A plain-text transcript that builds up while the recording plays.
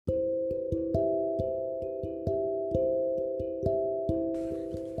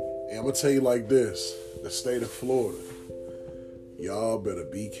I'm gonna tell you like this: the state of Florida, y'all better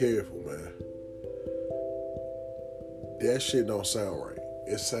be careful, man. That shit don't sound right.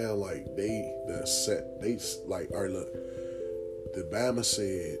 It sound like all right, look. The Bama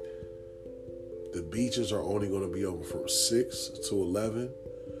said the beaches are only going to be open from 6 to 11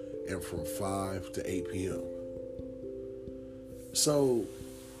 and from 5 to 8 p.m. So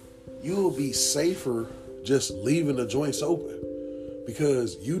you'll be safer just leaving the joints open,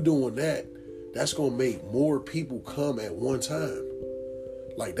 because you doing that's going to make more people come at one time.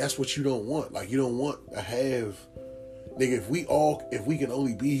 Like, that's what you don't want. Like, you don't want to have, nigga, if we can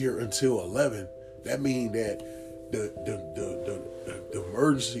only be here until 11, that mean that the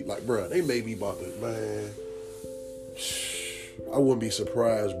emergency, like, bruh, they may be about to, man, I wouldn't be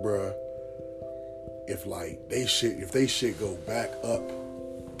surprised, bruh, if they shit go back up.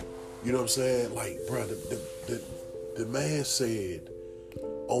 You know what I'm saying? Like, bruh, the man said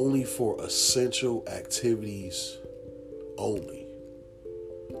only for essential activities only.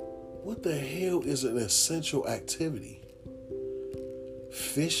 What the hell is an essential activity?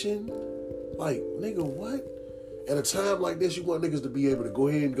 Fishing? Like, nigga, what? At a time like this, you want niggas to be able to go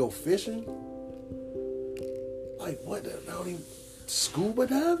ahead and go fishing? Like, what? Not even scuba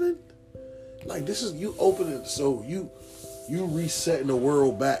diving? Like, this is you opening, so you resetting the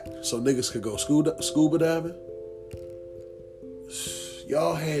world back so niggas could go scuba diving?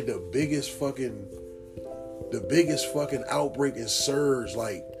 Y'all had the biggest fucking outbreak and surge.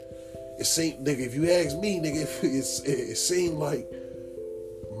 Like, it seemed, nigga, if you ask me, nigga, it seemed like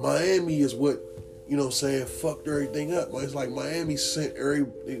Miami is what, you know what I'm saying, fucked everything up. Like, it's like Miami sent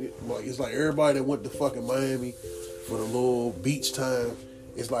it's like everybody that went to fucking Miami for the little beach time,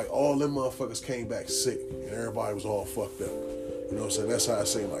 it's like all them motherfuckers came back sick and everybody was all fucked up. You know what I'm saying? That's how it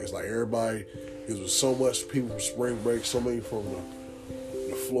seemed like. It's like everybody, it was so much people from spring break, so many from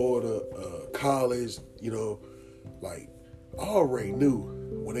the Florida college, you know, like, I already knew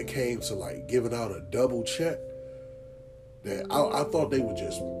when it came to like giving out a double check that I thought they would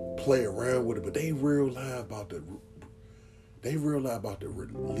just play around with it, but they realized about the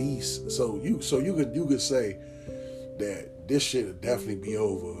release. So you could say that this shit would definitely be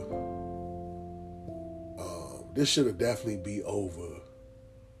over. This should have definitely be over.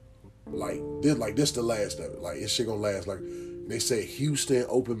 Like this the last of it. Like, this shit gonna last. Like, they say Houston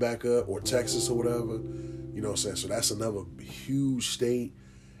open back up, or Texas or whatever. You know what I'm saying? So that's another huge state.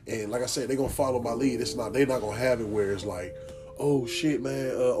 And like I said, they're gonna follow my lead. They're not gonna have it where it's like, oh shit,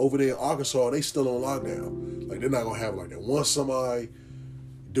 man, over there in Arkansas, they still on lockdown. Like, they're not gonna have it like that. Once somebody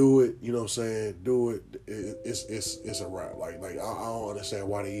do it, you know what I'm saying, it's a wrap. Like I don't understand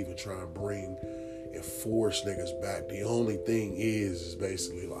why they even try and bring and force niggas back. The only thing is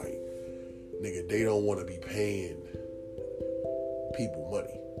basically like, nigga, they don't want to be paying people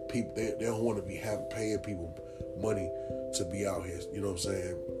money. They don't want to be paying people money to be out here. You know what I'm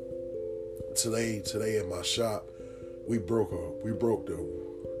saying? Today in my shop, we broke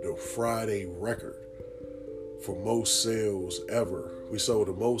the Friday record for most sales ever. We sold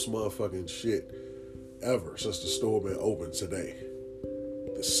the most motherfucking shit ever since the store been open today.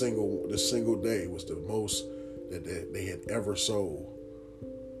 The single day was the most that they had ever sold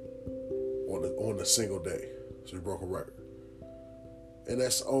on the single day. So we broke a record. And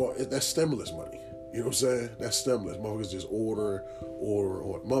that's stimulus money. You know what I'm saying? That's stimulus. Motherfuckers just order.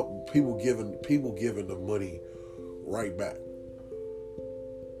 People giving the money right back.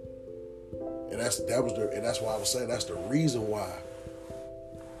 And that's why I was saying that's the reason why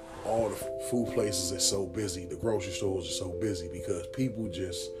all the food places are so busy, the grocery stores are so busy, because people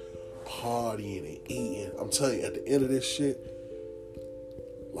just partying and eating. I'm telling you, at the end of this shit,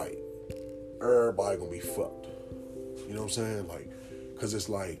 like, everybody gonna be fucked. You know what I'm saying? Like, cause it's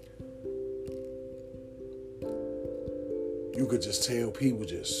like, you could just tell people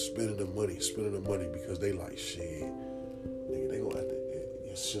just spending the money because they like, shit, nigga, they gonna have to,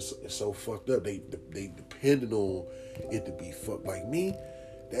 it's so fucked up. They depending on it to be fucked. Like me,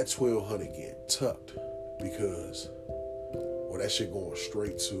 that 1,200 get tucked because, well, that shit going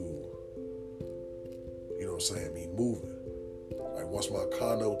straight to, you know what I'm saying, me moving. Like, once my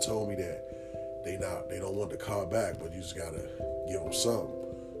condo told me that they don't want the car back, but you just gotta give them something,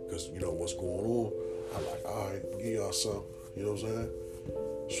 because you know what's going on. I'm like, all right, I'll give y'all something. You know what I'm saying?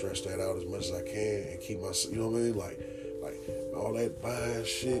 Stretch that out as much as I can and keep my, you know what I mean? Like all that buying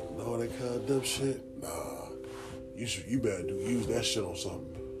shit and all that kind of dumb shit. Nah, you better use that shit on something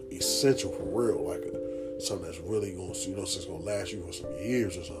essential for real, like something that's really gonna, you know, it's gonna last you for some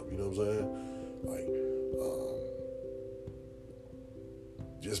years or something. You know what I'm saying? Like,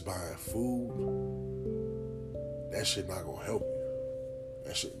 just buying food, that shit not gonna help you.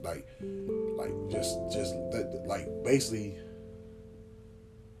 That shit, just that, like, basically,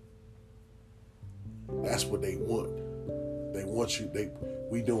 that's what they want. They want you.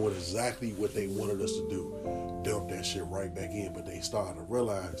 We doing exactly what they wanted us to do. Dump that shit right back in. But they starting to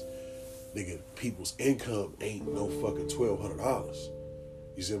realize, nigga, people's income ain't no fucking $1,200.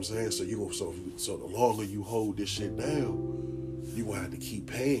 You see what I'm saying? So so the longer you hold this shit down, you gonna have to keep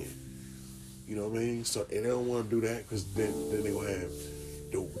paying. You know what I mean? So and they don't want to do that because then they gonna have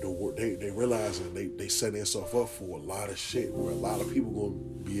they realizing they set themselves up for a lot of shit where a lot of people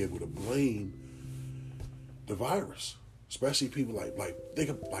gonna be able to blame the virus, especially people think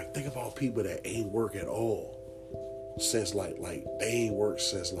about people that ain't work at all since like they ain't worked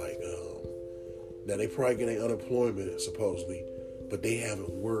since now they probably getting unemployment supposedly, but they haven't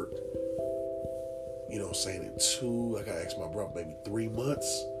worked. You know, saying in I gotta ask my brother, maybe 3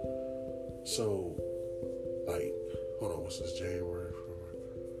 months. So, like, hold on, what's this, January,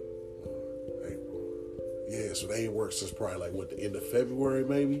 April? Yeah, so they ain't worked since probably the end of February,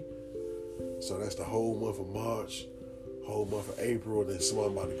 maybe. So that's the whole month of March, whole month of April, and then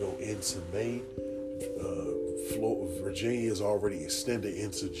somebody about to go into May. Virginia is already extended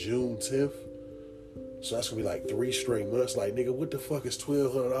into June 10th. So that's gonna be like 3 straight months. Like, nigga, what the fuck is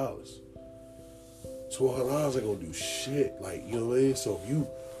 $1,200? $1,200 ain't gonna do shit. Like, you know what I mean? So if you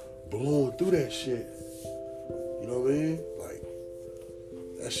blowing through that shit, you know what I mean? Like,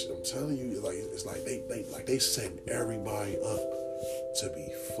 that shit, I'm telling you, it's like they setting everybody up to be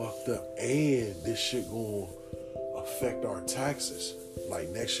fucked up. And this shit gonna affect our taxes. Like,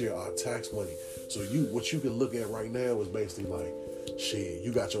 next year, our tax money. So what you can look at right now is basically like, shit,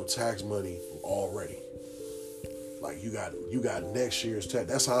 you got your tax money already. Like, you got next year's tax.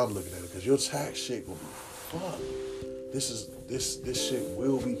 That's how I'm looking at it, because your tax shit gonna be fucked. This shit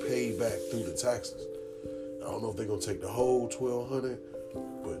will be paid back through the taxes. I don't know if they're gonna take the whole $1,200,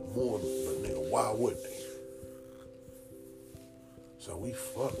 but nigga, why wouldn't they? So we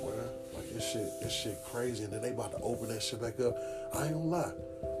fucked, man. Like, this shit crazy, and then they about to open that shit back up. I ain't gonna lie.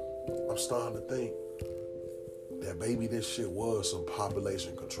 I'm starting to think that maybe this shit was some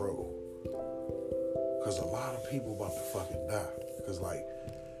population control. Cause a lot of people about to fucking die. Cause like,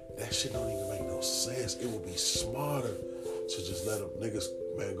 that shit don't even make no sense. It would be smarter to just let them niggas,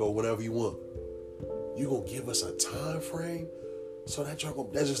 man, go whenever you want. You gonna give us a time frame? So that's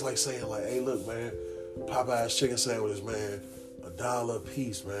just like saying like, hey, look, man, Popeye's chicken sandwiches, man, $1 a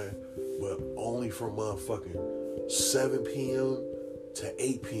piece, man, but only from motherfucking 7 p.m. to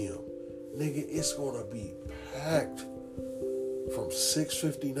 8 p.m. Nigga, it's gonna be packed from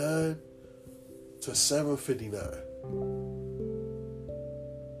 6:59 to 7:59.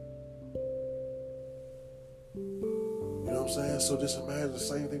 You know what I'm saying? So just imagine the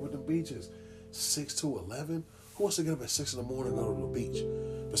same thing with the beaches. 6 to 11? Who wants to get up at 6 in the morning and go to the beach?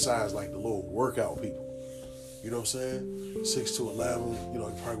 Besides like the little workout people. You know what I'm saying? 6 to 11, you know,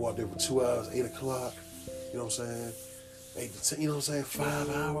 you probably go out there for 2 hours, 8 o'clock. You know what I'm saying? 8 to 10, you know what I'm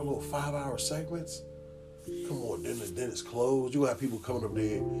saying? Little 5 hour segments. Come on, then it's closed. You got people coming up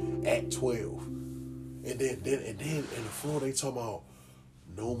there at 12. And then in the floor they talking about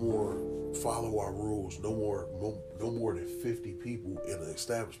no more follow our rules, no more than 50 people in an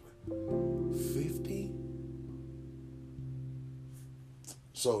establishment. 50?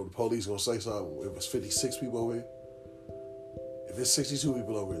 So the police gonna say something if it's 56 people over here? If it's 62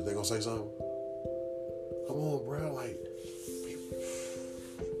 people over here, they gonna say something? Come on, bro, like, yeah,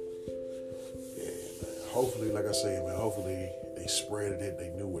 man. Hopefully, like I said, man, hopefully they spreaded it, they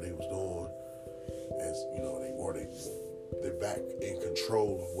knew what they was doing. As you know, they're back in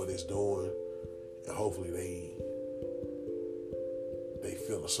control of what it's doing, and hopefully they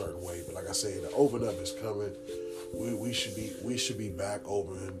feel a certain way. But like I said, the open up is coming. We should be back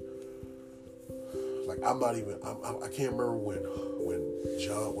open. Like, I can't remember when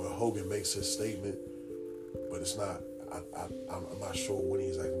Hogan makes his statement, but it's not. I'm not sure when he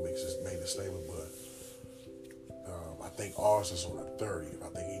exactly made the statement, but I think ours is on the 30th. I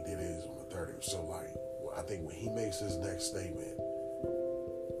think he did his on the 30th. So like, I think when he makes his next statement,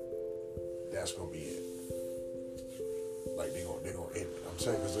 that's gonna be it. Like they gonna end it. I'm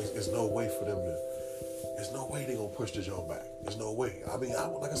saying, because there's no way for them to. There's no way they gonna push the joint back. There's no way. I mean,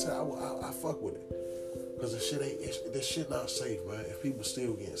 like I said, I fuck with it, because this shit not safe, man. If people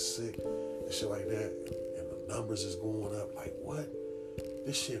still getting sick and shit like that, and the numbers is going up, like what?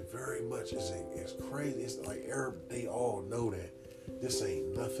 This shit very much is crazy. It's like they all know that this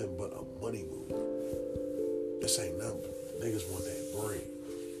ain't nothing but a money move. This ain't nothing. Niggas want that bread.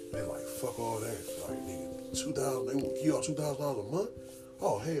 They like, fuck all that. Like, nigga, $2,000, they want to give y'all $2,000 a month?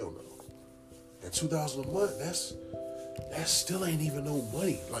 Oh, hell no. And $2,000 a month, that still ain't even no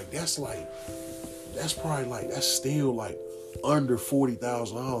money. That's probably that's still under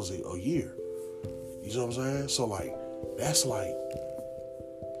 $40,000 a year. You know what I'm saying? So that's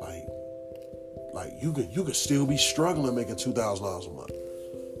you could still be struggling making $2,000 a month.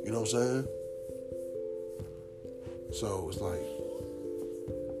 You know what I'm saying? So it's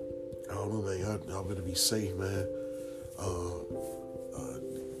I don't know, man. Y'all better be safe, man.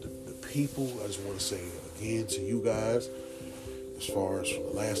 The people, I just want to say again to you guys, as far as from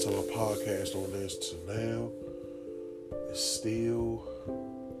the last time I podcast on this to now, it's still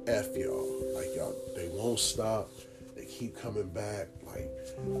F y'all. Y'all, they won't stop. They keep coming back.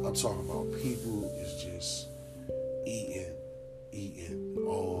 I'm talking about people is just eating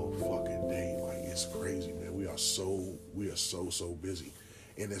all fucking day. It's crazy, man. We are so busy.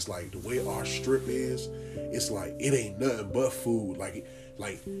 And it's the way our strip is, it's it ain't nothing but food.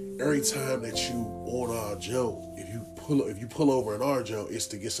 Every time that you on our jump, if you pull over in our jump, it's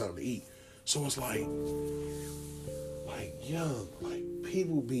to get something to eat. So it's young,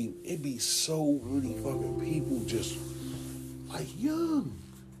 people it be so many fucking people just young.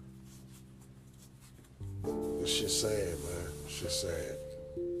 It's just sad, man. It's just sad.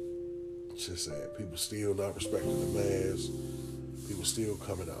 It's just sad. People still not respecting the mask. People still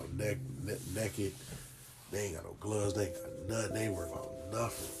coming out naked. They ain't got no gloves. They ain't got nothing. They ain't worried about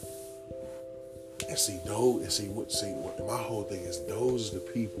nothing. And what my whole thing is, those are the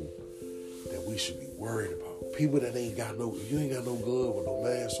people that we should be worried about. People that ain't got you ain't got no glove or no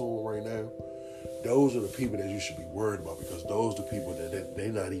mask on right now. Those are the people that you should be worried about, because those are the people that they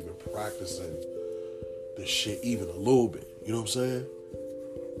not even practicing the shit even a little bit. You know what I'm saying?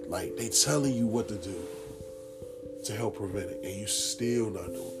 They telling you what to do to help prevent it, and you still not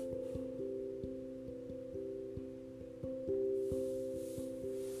doing it.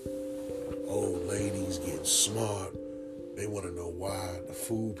 Old ladies getting smart. They want to know why the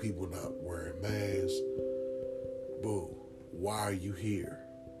food people not wearing masks. Boo, why are you here?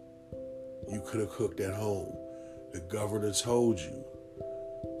 You could have cooked at home. The governor told you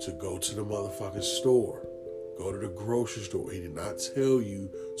to go to the motherfucking store. Go to the grocery store. He did not tell you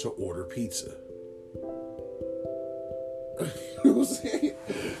to order pizza. You know what I'm saying?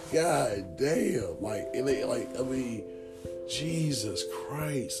 God damn. Jesus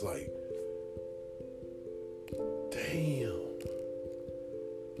Christ. Damn.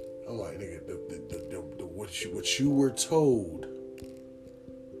 I'm nigga, what you were told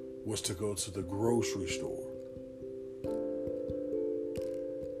was to go to the grocery store.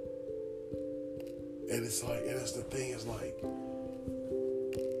 And it's and that's the thing, is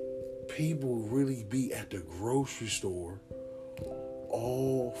people really be at the grocery store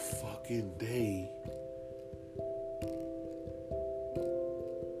all fucking day.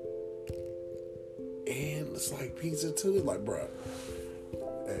 And it's pizza too. Bruh.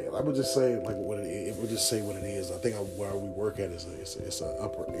 Hey, I would just say what it is. We'll just say what it is. I think where we work at is it's a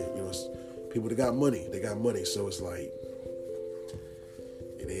upper. It's people that got money. They got money, so it's it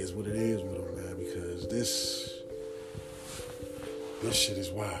is what it is with them, man. Because this shit is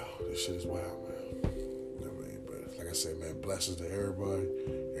wild. This shit is wild, man. You know what I mean? But like I said, man, blessings to everybody.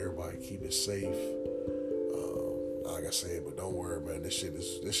 Everybody keep it safe. Like I said, but don't worry, man. This shit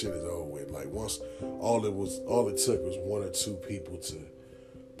is over with. Once all it took was one or two people to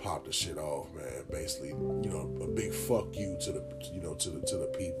pop the shit off, man. Basically, a big fuck you to the to the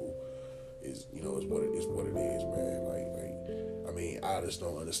people is what it is, man. I just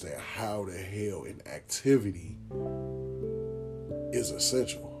don't understand how the hell an activity is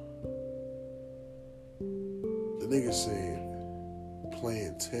essential. The nigga said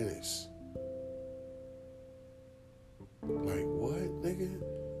playing tennis. What, nigga?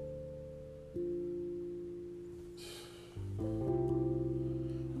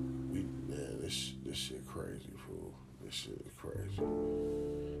 This shit crazy, fool. This shit is crazy.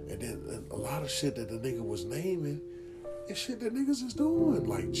 And then a lot of shit that the nigga was naming is shit that niggas is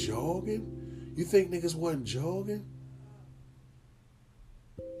doing, jogging. You think niggas wasn't jogging?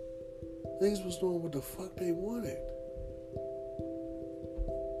 Niggas was doing what the fuck they wanted.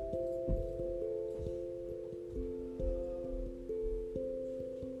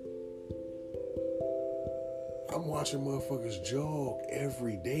 I'm watching motherfuckers jog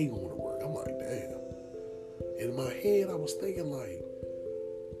every day going to work. I'm damn. In my head, I was thinking I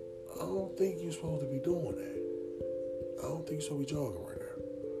don't think you're supposed to be doing that. I don't think you're supposed to be jogging right now.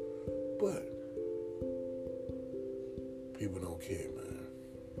 But people don't care, man.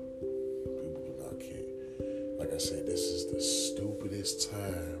 People do not care. Like I said, this is the stupidest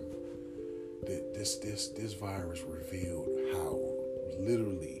time that this virus revealed how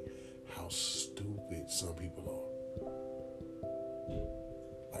stupid some people are.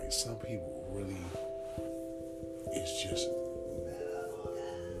 like some people really, it's just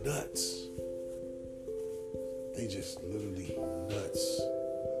nuts. They just literally nuts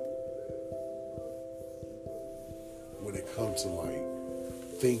when it comes to like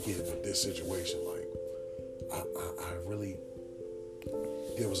thinking of this situation. Like I really,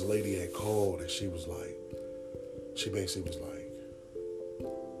 there was a lady that called and she was like, she basically was like,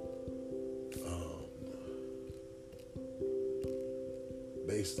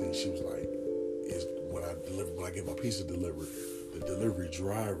 basically she was like, is when I get my pizza delivered, the delivery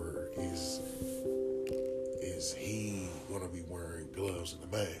driver is he gonna be wearing gloves and a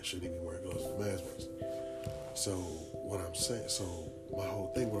mask? Should he be wearing gloves and a mask? So what I'm saying, so my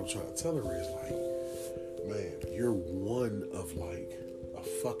whole thing, what I'm trying to tell her is like, man, you're one of like a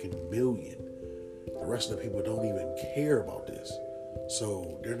fucking million. The rest of the people don't even care about this.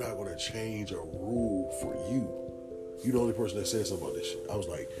 So they're not gonna change a rule for you. You're the only person that said something about this shit. I was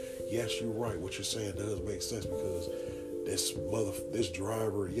like, yes, you're right. What you're saying does make sense because this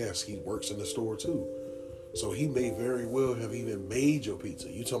driver, yes, he works in the store too. So he may very well have even made your pizza.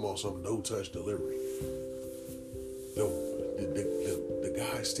 You talking about some no-touch delivery. The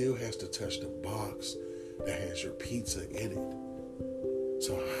guy still has to touch the box that has your pizza in it.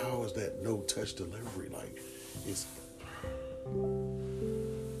 So how is that no-touch delivery? Like, it's...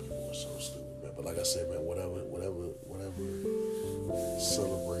 People are so stupid, man. But like I said, man, whatever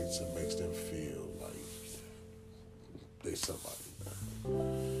celebrates and makes them feel like they somebody,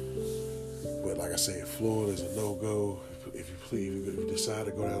 man. But like I said, Florida is a no-go. If you decide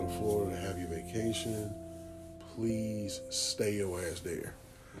to go down to Florida to have your vacation, please stay your ass there.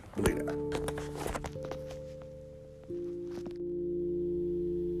 Believe that.